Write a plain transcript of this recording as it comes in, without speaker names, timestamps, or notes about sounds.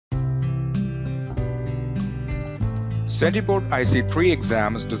Certiport IC3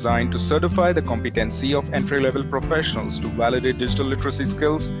 exam is designed to certify the competency of entry-level professionals to validate digital literacy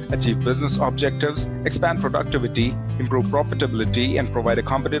skills, achieve business objectives, expand productivity, improve profitability, and provide a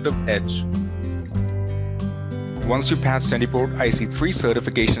competitive edge. Once you pass Certiport IC3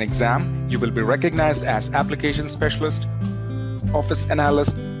 certification exam, you will be recognized as Application Specialist, Office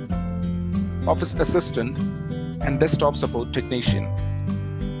Analyst, Office Assistant, and Desktop Support Technician.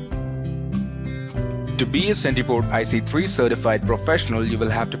 To be a Certiport IC3 certified professional, you will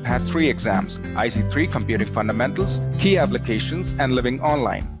have to pass 3 exams: IC3 Computing Fundamentals, Key Applications, and Living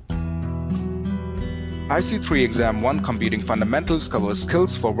Online. IC3 Exam 1 Computing Fundamentals covers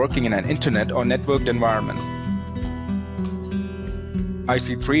skills for working in an internet or networked environment.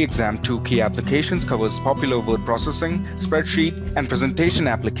 IC3 Exam 2 Key Applications covers popular word processing, spreadsheet, and presentation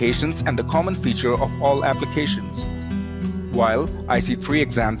applications and the common feature of all applications. While IC3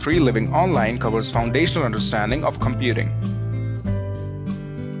 Exam 3 Living Online covers foundational understanding of computing.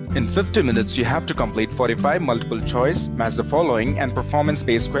 In 50 minutes, you have to complete 45 multiple choice, match the following, and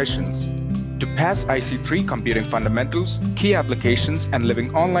performance-based questions. To pass IC3 Computing Fundamentals, Key Applications, and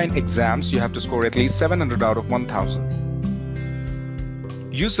Living Online exams, you have to score at least 700 out of 1000.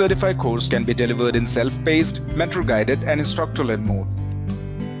 U-Certify course can be delivered in self-paced, mentor-guided, and instructor-led mode.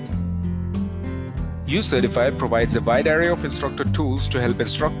 U-Certify provides a wide array of instructor tools to help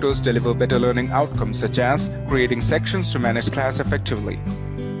instructors deliver better learning outcomes, such as creating sections to manage class effectively.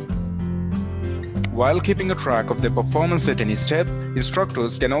 While keeping a track of their performance at any step,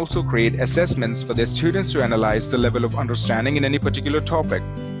 instructors can also create assessments for their students to analyze the level of understanding in any particular topic.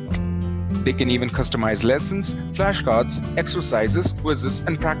 They can even customize lessons, flashcards, exercises, quizzes,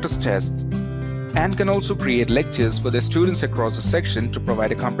 and practice tests, and can also create lectures for their students across the section to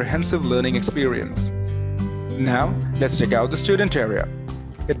provide a comprehensive learning experience. Now, let's check out the student area.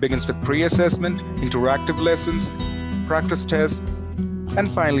 It begins with pre-assessment, interactive lessons, practice tests, and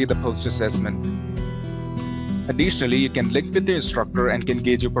finally the post-assessment. Additionally, you can link with the instructor and can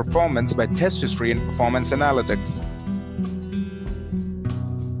gauge your performance by test history and performance analytics.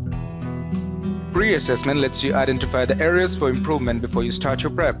 Pre-assessment lets you identify the areas for improvement before you start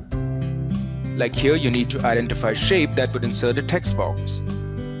your prep. Like here, you need to identify shape that would insert a text box.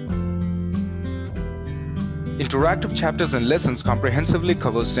 Interactive chapters and lessons comprehensively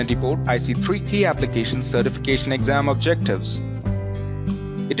covers Certiport IC3 Key Applications Certification Exam objectives.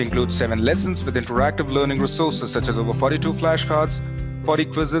 It includes 7 lessons with interactive learning resources such as over 42 flashcards, 40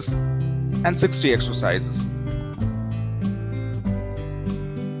 quizzes, and 60 exercises.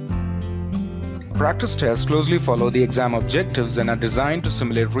 Practice tests closely follow the exam objectives and are designed to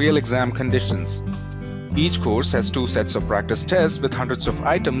simulate real exam conditions. Each course has 2 sets of practice tests with hundreds of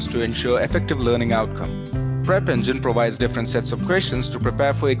items to ensure effective learning outcome. Prep Engine provides different sets of questions to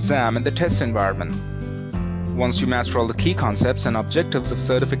prepare for exam in the test environment. Once you master all the key concepts and objectives of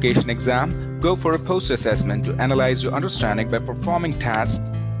certification exam, go for a post-assessment to analyze your understanding by performing tasks.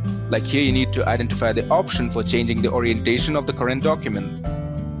 Like here, you need to identify the option for changing the orientation of the current document.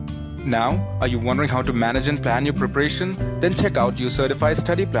 Now, are you wondering how to manage and plan your preparation? Then check out U-Certify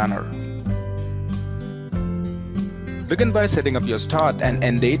Study Planner. Begin by setting up your start and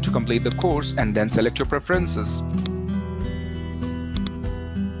end date to complete the course and then select your preferences.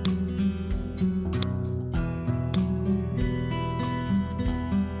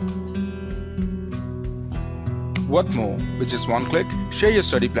 What more? With just one click, share your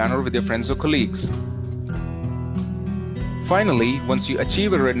study planner with your friends or colleagues. Finally, once you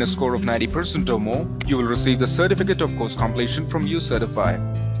achieve a readiness score of 90% or more, you will receive the certificate of course completion from U-Certify.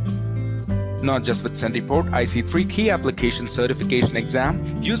 Not just with Certiport IC3 Key Application Certification Exam,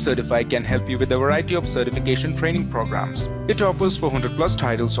 U-Certify can help you with a variety of certification training programs. It offers 400+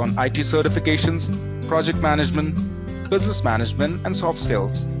 titles on IT certifications, project management, business management, and soft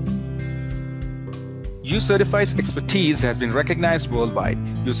skills. U-Certify's expertise has been recognized worldwide.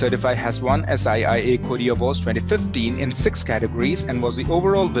 U-Certify has won SIIA CODiE Awards 2015 in 6 categories and was the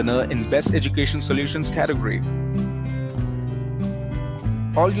overall winner in Best Education Solutions category.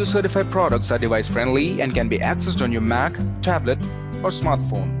 All U-Certify products are device-friendly and can be accessed on your Mac, tablet, or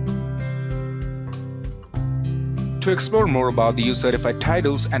smartphone. To explore more about the U-Certify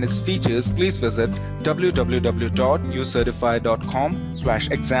titles and its features, please visit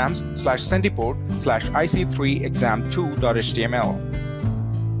www.ucertify.com/exams/Certiport/IC3Exam-2.html.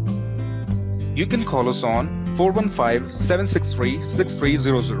 You can call us on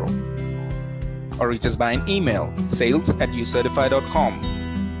 415-763-6300 or reach us by an email, sales@ucertify.com.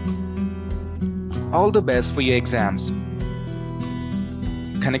 All the best for your exams.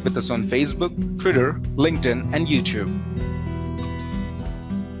 Connect with us on Facebook, Twitter, LinkedIn, and YouTube.